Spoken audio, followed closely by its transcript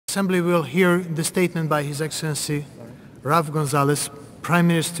Assembly will hear the statement by His Excellency Ralph Gonsalves, Prime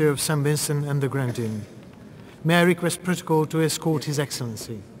Minister of St. Vincent and the Grenadines. May I request protocol to escort His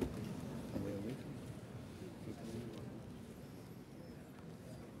Excellency.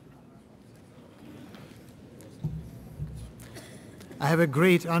 I have a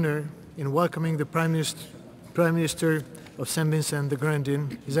great honor in welcoming the Prime Minister of St. Vincent and the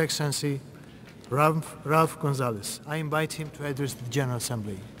Grenadines, His Excellency Ralph Gonsalves. I invite him to address the General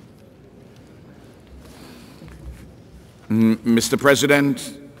Assembly. Mr.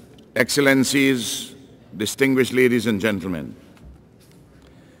 President, Excellencies, distinguished ladies and gentlemen,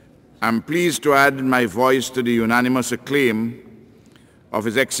 I'm pleased to add my voice to the unanimous acclaim of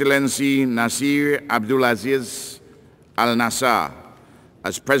His Excellency Nasir Abdulaziz Al Nassar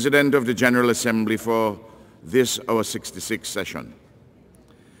as President of the General Assembly for this, our 66th session.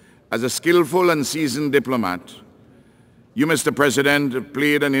 As a skillful and seasoned diplomat, you, Mr. President,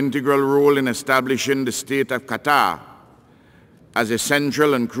 played an integral role in establishing the state of Qatar as a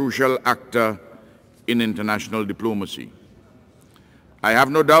central and crucial actor in international diplomacy. I have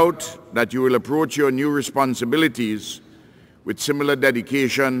no doubt that you will approach your new responsibilities with similar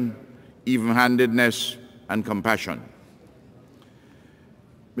dedication, even-handedness, and compassion.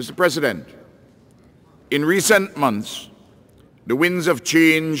 Mr. President, in recent months, the winds of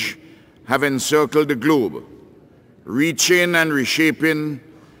change have encircled the globe, reaching and reshaping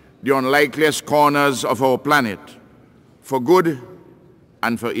the unlikeliest corners of our planet, for good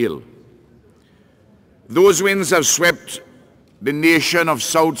and for ill. Those winds have swept the nation of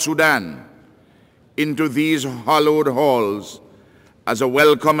South Sudan into these hallowed halls as a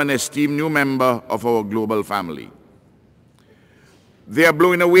welcome and esteemed new member of our global family. They are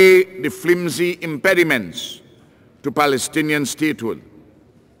blowing away the flimsy impediments to Palestinian statehood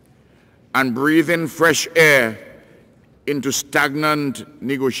and breathing fresh air into stagnant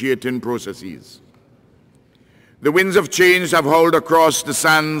negotiating processes. The winds of change have howled across the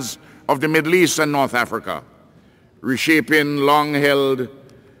sands of the Middle East and North Africa, reshaping long-held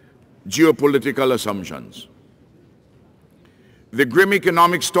geopolitical assumptions. The grim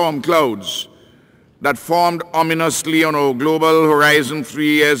economic storm clouds that formed ominously on our global horizon 3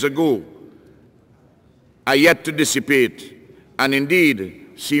 years ago are yet to dissipate and indeed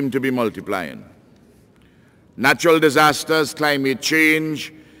seem to be multiplying. Natural disasters, climate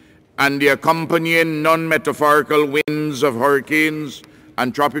change, and the accompanying non-metaphorical winds of hurricanes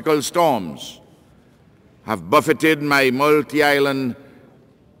and tropical storms have buffeted my multi-island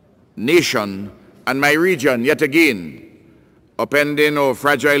nation and my region yet again, upending our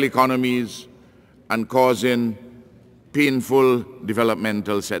fragile economies and causing painful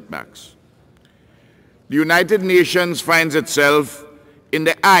developmental setbacks. The United Nations finds itself in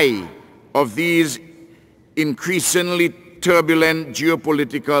the eye of these increasingly turbulent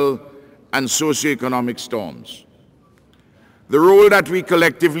geopolitical and socioeconomic storms. The role that we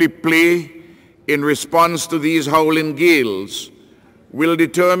collectively play in response to these howling gales will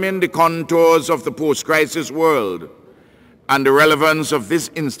determine the contours of the post-crisis world and the relevance of this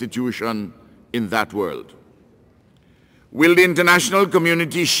institution in that world. Will the international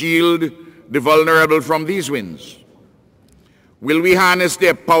community shield the vulnerable from these winds? Will we harness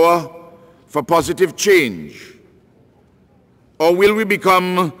their power for positive change? Or will we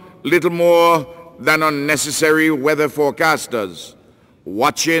become little more than unnecessary weather forecasters,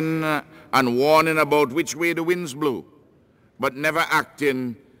 watching and warning about which way the winds blow, but never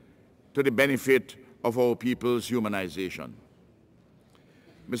acting to the benefit of our people's humanization?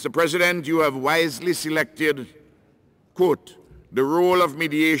 Mr. President, you have wisely selected, quote, the role of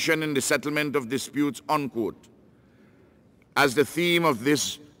mediation in the settlement of disputes, unquote, as the theme of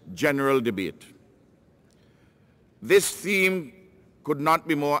this general debate. This theme could not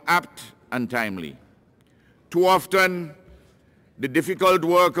be more apt and timely. Too often, the difficult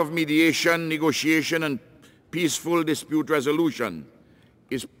work of mediation, negotiation, and peaceful dispute resolution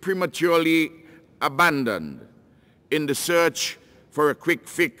is prematurely abandoned in the search for a quick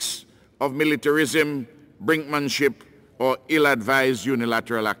fix of militarism, brinkmanship, or ill-advised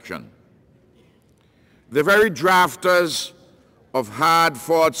unilateral action. The very drafters of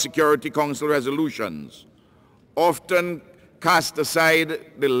hard-fought Security Council resolutions often cast aside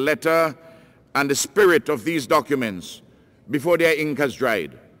the letter and the spirit of these documents before their ink has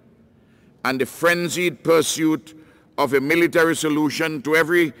dried, and the frenzied pursuit of a military solution to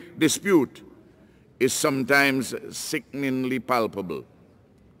every dispute is sometimes sickeningly palpable.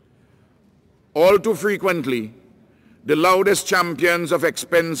 All too frequently, the loudest champions of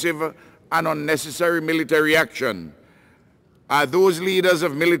expensive and unnecessary military action are those leaders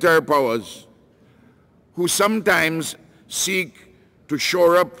of military powers who sometimes seek to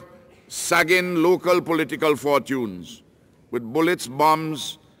shore up sagging local political fortunes with bullets,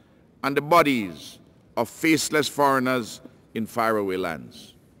 bombs, and the bodies of faceless foreigners in faraway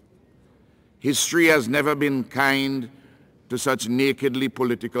lands. History has never been kind to such nakedly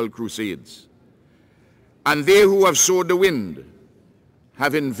political crusades. And they who have sowed the wind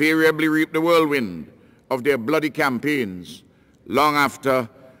have invariably reaped the whirlwind of their bloody campaigns long after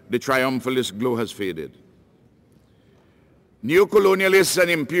the triumphalist glow has faded. Neocolonialist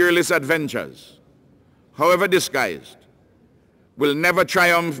and imperialist adventures, however disguised, will never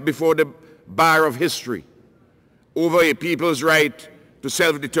triumph before the bar of history over a people's right to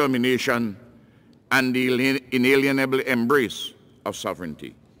self-determination and the inalienable embrace of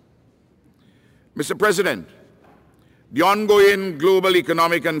sovereignty. Mr. President, the ongoing global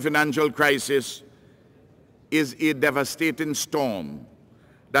economic and financial crisis is a devastating storm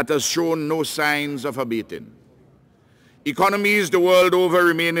that has shown no signs of abating. Economies the world over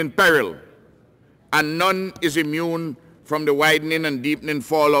remain in peril, and none is immune from the widening and deepening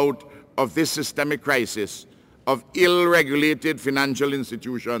fallout of this systemic crisis of ill-regulated financial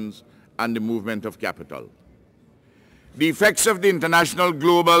institutions and the movement of capital. The effects of the international,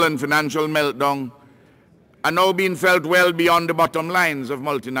 global, and financial meltdown are now being felt well beyond the bottom lines of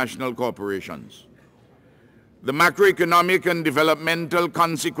multinational corporations. The macroeconomic and developmental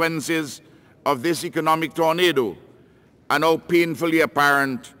consequences of this economic tornado are now painfully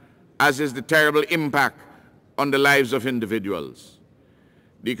apparent, as is the terrible impact on the lives of individuals.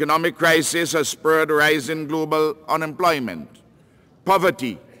 The economic crisis has spurred rising global unemployment,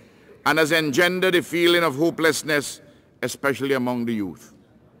 poverty, and has engendered a feeling of hopelessness, especially among the youth.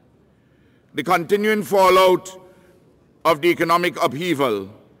 The continuing fallout of the economic upheaval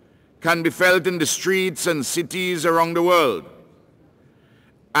can be felt in the streets and cities around the world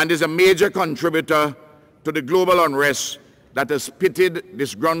and is a major contributor to the global unrest that has pitted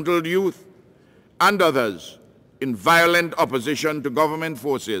disgruntled youth and others in violent opposition to government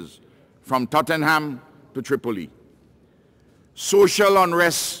forces from Tottenham to Tripoli. Social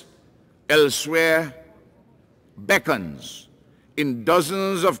unrest elsewhere beckons in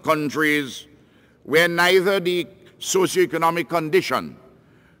dozens of countries where neither the socioeconomic condition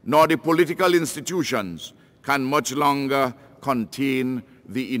nor the political institutions can much longer contain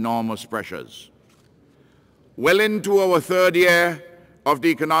the enormous pressures. Well into our third year of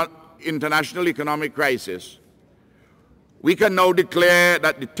the international economic crisis, we can now declare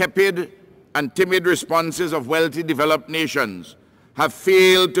that the tepid and timid responses of wealthy developed nations have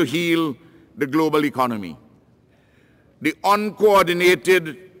failed to heal the global economy. The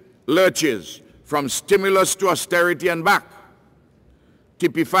uncoordinated lurches from stimulus to austerity and back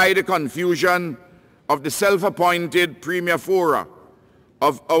typify the confusion of the self-appointed premier fora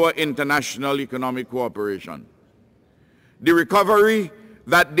of our international economic cooperation. The recovery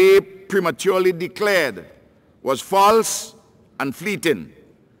that they prematurely declared was false and fleeting,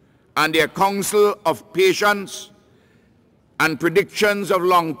 and their counsel of patience and predictions of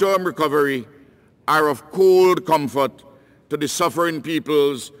long-term recovery are of cold comfort to the suffering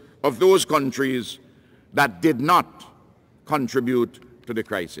peoples of those countries that did not contribute to the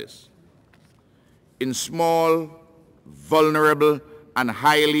crisis. In small, vulnerable, and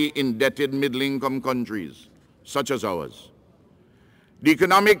highly indebted middle-income countries, such as ours, the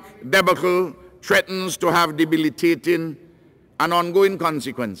economic debacle threatens to have debilitating and ongoing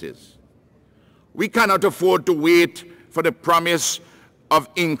consequences. We cannot afford to wait for the promise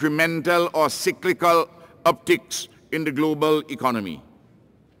of incremental or cyclical upticks in the global economy.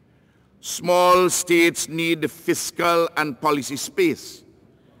 Small states need the fiscal and policy space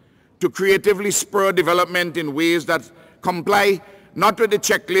to creatively spur development in ways that comply not with the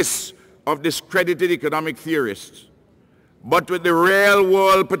checklists of discredited economic theorists, but with the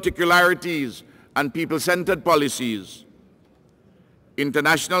real-world particularities and people-centered policies.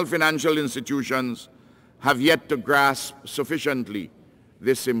 International financial institutions have yet to grasp sufficiently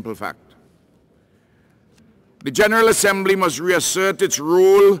this simple fact. The General Assembly must reassert its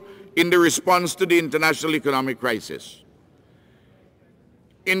role in the response to the international economic crisis.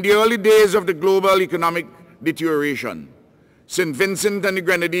 In the early days of the global economic deterioration, St. Vincent and the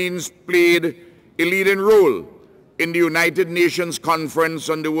Grenadines played a leading role in the United Nations Conference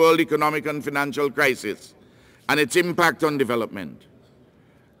on the World Economic and Financial Crisis and its impact on development.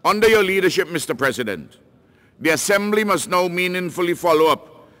 Under your leadership, Mr. President, the Assembly must now meaningfully follow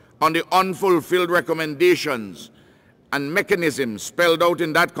up on the unfulfilled recommendations and mechanisms spelled out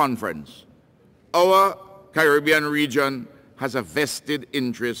in that conference. Our Caribbean region has a vested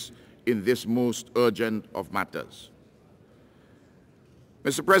interest in this most urgent of matters.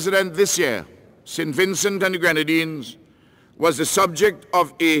 Mr. President, this year, St. Vincent and the Grenadines was the subject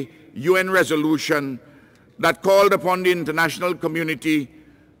of a UN resolution that called upon the international community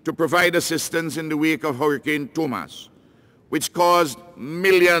to provide assistance in the wake of Hurricane Thomas, which caused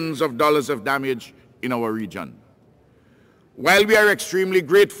millions of dollars of damage in our region. While we are extremely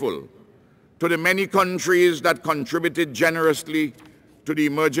grateful to the many countries that contributed generously to the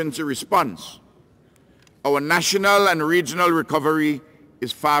emergency response, our national and regional recovery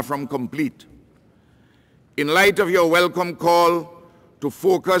is far from complete. In light of your welcome call to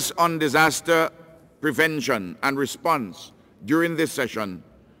focus on disaster prevention and response during this session,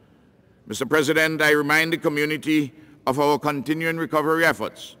 Mr. President, I remind the community of our continuing recovery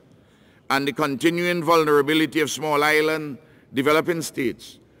efforts and the continuing vulnerability of small island developing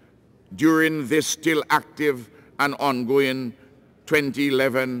states during this still active and ongoing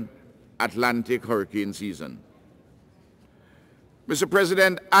 2011 Atlantic hurricane season. Mr.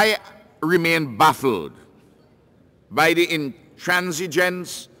 President, I remain baffled by the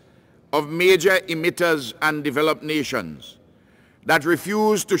intransigence of major emitters and developed nations that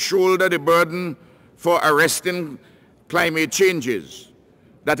refuse to shoulder the burden for arresting climate changes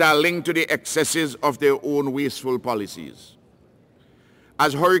that are linked to the excesses of their own wasteful policies.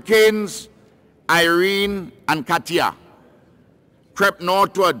 As hurricanes Irene and Katia crept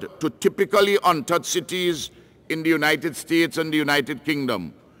northward to typically untouched cities in the United States and the United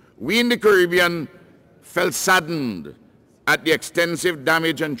Kingdom, we in the Caribbean felt saddened at the extensive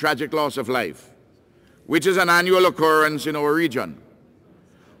damage and tragic loss of life, which is an annual occurrence in our region.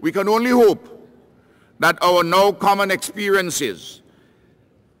 We can only hope that our now common experiences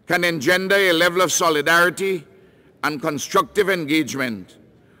can engender a level of solidarity and constructive engagement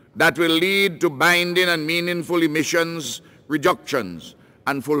that will lead to binding and meaningful emissions reductions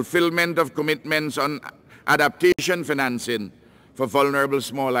and fulfillment of commitments on adaptation financing for vulnerable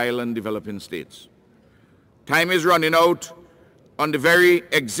small island developing states. Time is running out on the very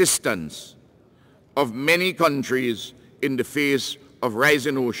existence of many countries in the face of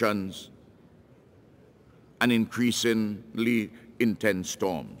rising oceans and increasingly intense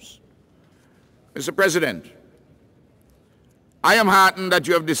storms. Mr. President, I am heartened that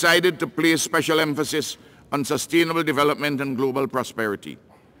you have decided to place special emphasis on sustainable development and global prosperity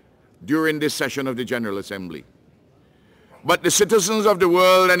during this session of the General Assembly. But the citizens of the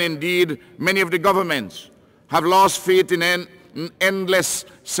world, and indeed many of the governments, have lost faith in endless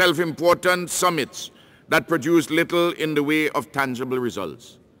self-important summits that produce little in the way of tangible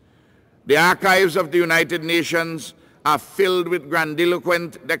results. The archives of the United Nations are filled with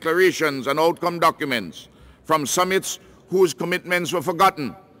grandiloquent declarations and outcome documents from summits whose commitments were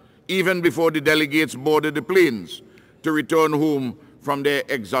forgotten even before the delegates boarded the planes to return home from their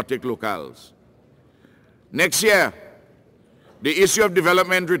exotic locales. Next year, the issue of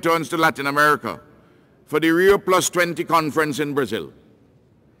development returns to Latin America for the Rio Plus 20 conference in Brazil.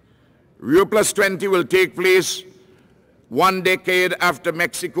 Rio Plus 20 will take place 1 decade after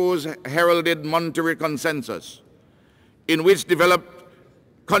Mexico's heralded Monterrey Consensus, in which developed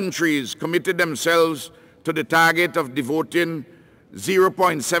countries committed themselves to the target of devoting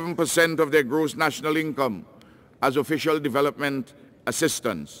 0.7% of their gross national income as official development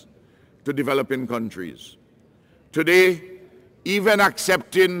assistance to developing countries. Today, even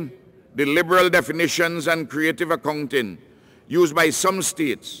accepting the liberal definitions and creative accounting used by some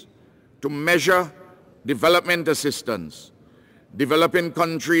states to measure development assistance, developing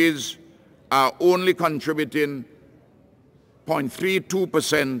countries are only contributing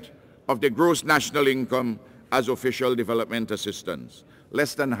 0.32% of the gross national income as official development assistance,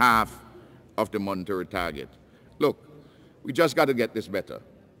 less than half of the Monterrey target. Look, we just got to get this better.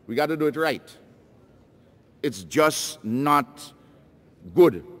 We got to do it right. It's just not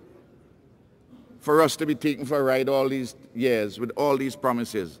good for us to be taken for a ride all these years with all these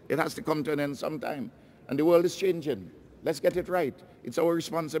promises. It has to come to an end sometime, and the world is changing. Let's get it right. It's our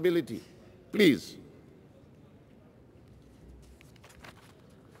responsibility. Please.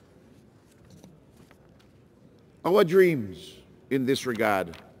 Our dreams in this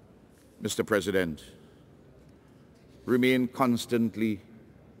regard, Mr. President, remain constantly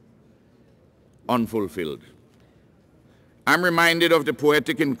unfulfilled. I'm reminded of the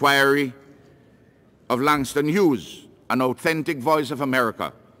poetic inquiry of Langston Hughes, an authentic voice of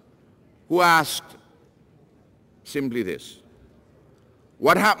America, who asked simply this: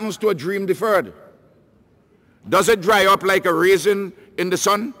 what happens to a dream deferred? Does it dry up like a raisin in the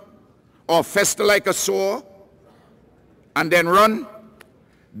sun, or fester like a sore and then run?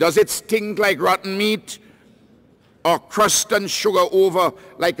 Does it stink like rotten meat, or crust and sugar over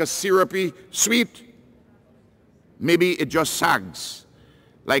like a syrupy sweet? Maybe it just sags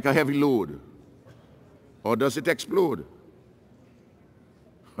like a heavy load. Or does it explode?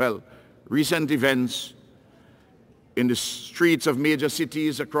 Well, recent events in the streets of major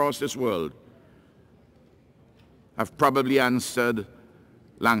cities across this world have probably answered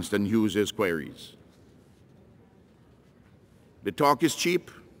Langston Hughes's queries. The talk is cheap.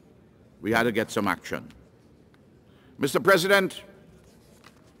 We had to get some action. Mr. President,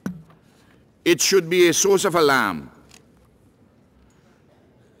 it should be a source of alarm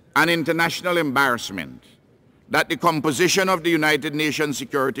and international embarrassment that the composition of the United Nations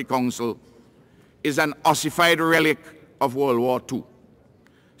Security Council is an ossified relic of World War II,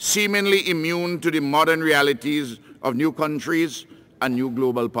 seemingly immune to the modern realities of new countries and new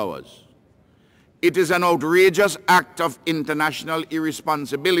global powers. It is an outrageous act of international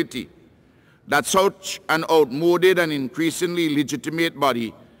irresponsibility that such an outmoded and increasingly legitimate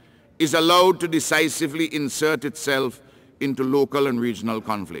body is allowed to decisively insert itself into local and regional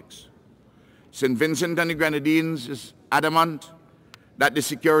conflicts. St. Vincent and the Grenadines is adamant that the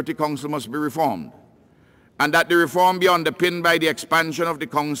Security Council must be reformed, and that the reform be underpinned by the expansion of the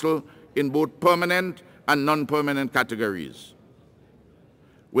Council in both permanent and non-permanent categories,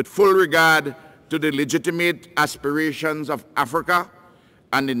 with full regard to the legitimate aspirations of Africa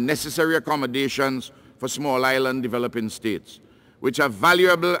and the necessary accommodations for small island developing states, which have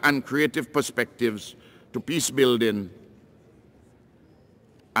valuable and creative perspectives to peace building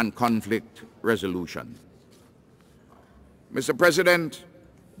and conflict resolution. Mr. President,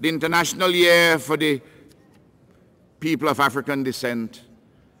 the International Year for the People of African Descent,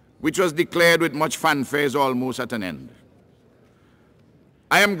 which was declared with much fanfare, is almost at an end.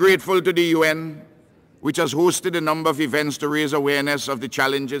 I am grateful to the UN, which has hosted a number of events to raise awareness of the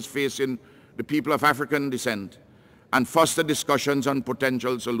challenges facing the people of African descent and foster discussions on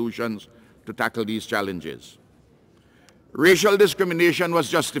potential solutions to tackle these challenges. Racial discrimination was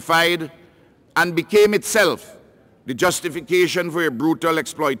justified and became itself the justification for a brutal,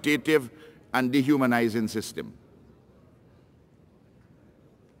 exploitative, and dehumanizing system.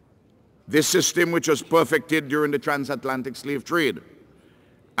 This system, which was perfected during the transatlantic slave trade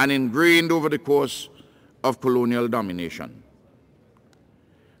and ingrained over the course of colonial domination.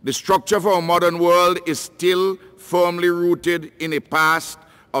 The structure of our modern world is still firmly rooted in a past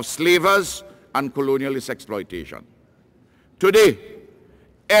of slavers and colonialist exploitation. Today,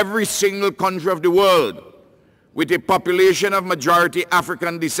 every single country of the world with a population of majority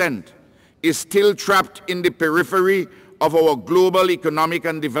African descent is still trapped in the periphery of our global economic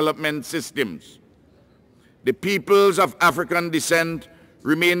and development systems. The peoples of African descent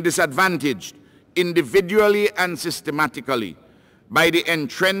remain disadvantaged individually and systematically by the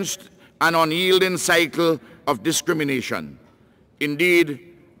entrenched and unyielding cycle of discrimination.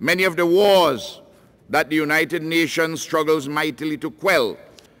 Indeed, many of the wars that the United Nations struggles mightily to quell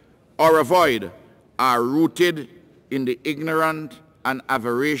or avoid are rooted in the ignorant and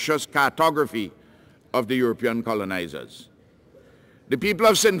avaricious cartography of the European colonizers. The people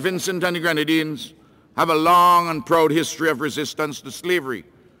of St. Vincent and the Grenadines have a long and proud history of resistance to slavery,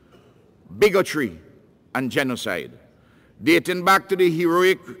 bigotry, and genocide, dating back to the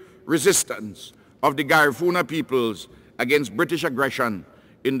heroic resistance of the Garifuna peoples against British aggression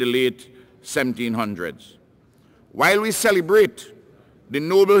in the late 1700s. While we celebrate the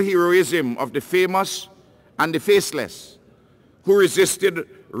noble heroism of the famous and the faceless who resisted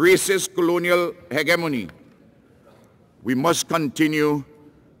racist colonial hegemony, we must continue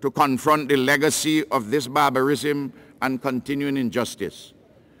to confront the legacy of this barbarism and continuing injustice.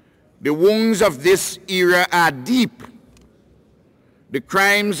 The wounds of this era are deep. The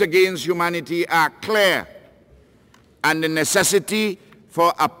crimes against humanity are clear, and the necessity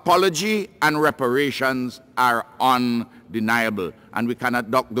for apology and reparations are undeniable, and we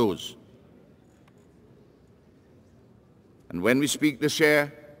cannot duck those. And when we speak this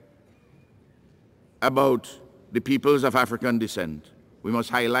year about the peoples of African descent, we must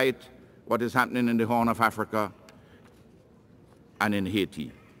highlight what is happening in the Horn of Africa and in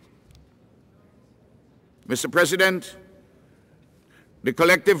Haiti. Mr. President, the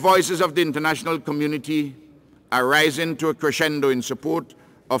collective voices of the international community are rising to a crescendo in support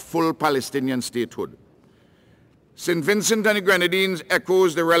of full Palestinian statehood. St. Vincent and the Grenadines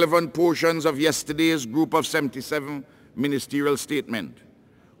echoes the relevant portions of yesterday's Group of 77 ministerial statement,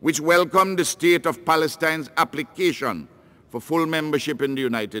 which welcomed the State of Palestine's application for full membership in the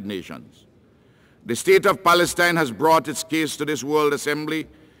United Nations. The State of Palestine has brought its case to this World Assembly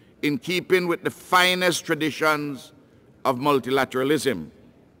in keeping with the finest traditions of multilateralism.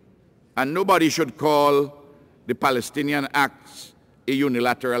 And nobody should call the Palestinian acts a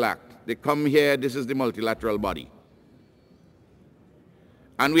unilateral act. They come here, this is the multilateral body.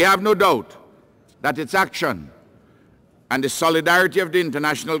 And we have no doubt that its action and the solidarity of the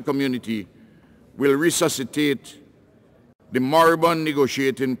international community will resuscitate the moribund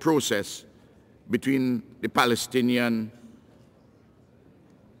negotiating process between the Palestinian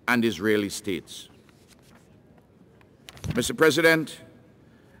and Israeli states. Mr. President,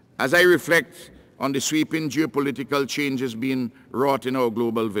 as I reflect on the sweeping geopolitical changes being wrought in our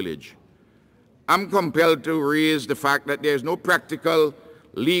global village, I'm compelled to raise the fact that there is no practical,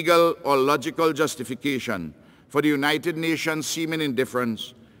 legal, or logical justification for the United Nations' seeming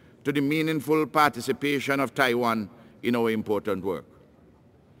indifference to the meaningful participation of Taiwan in our important work.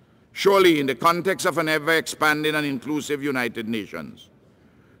 Surely, in the context of an ever-expanding and inclusive United Nations,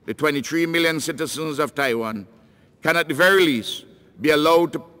 the 23 million citizens of Taiwan can at the very least be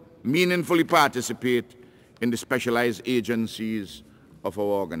allowed to meaningfully participate in the specialized agencies of our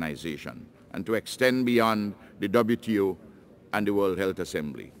organization and to extend beyond the WTO and the World Health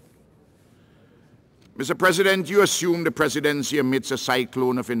Assembly. Mr. President, you assume the presidency amidst a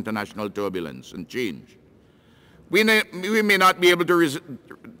cyclone of international turbulence and change. We may not be able to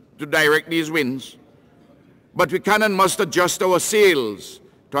direct these winds, but we can and must adjust our sails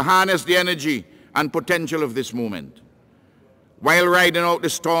to harness the energy and potential of this moment, while riding out the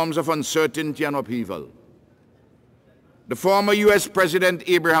storms of uncertainty and upheaval. The former U.S. President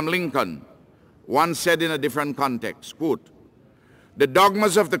Abraham Lincoln once said in a different context, quote, "The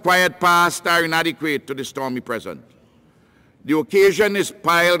dogmas of the quiet past are inadequate to the stormy present. The occasion is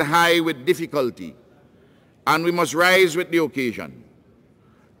piled high with difficulty, and we must rise with the occasion.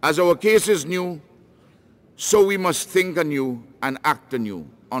 As our case is new, so we must think anew and act anew,"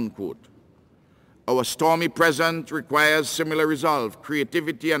 unquote. Our stormy present requires similar resolve,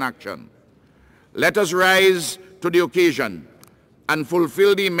 creativity, and action. Let us rise to the occasion and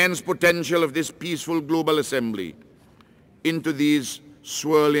fulfill the immense potential of this peaceful global assembly into these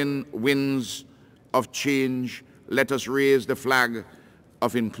swirling winds of change. Let us raise the flag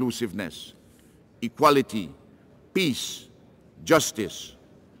of inclusiveness, equality, peace, justice,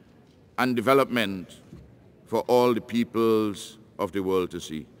 and development for all the peoples of the world to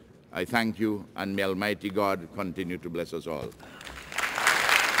see. I thank you, and may Almighty God continue to bless us all.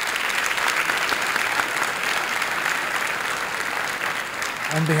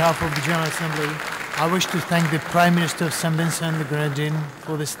 On behalf of the General Assembly, I wish to thank the Prime Minister of St. Vincent and the Grenadines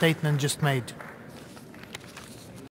for the statement just made.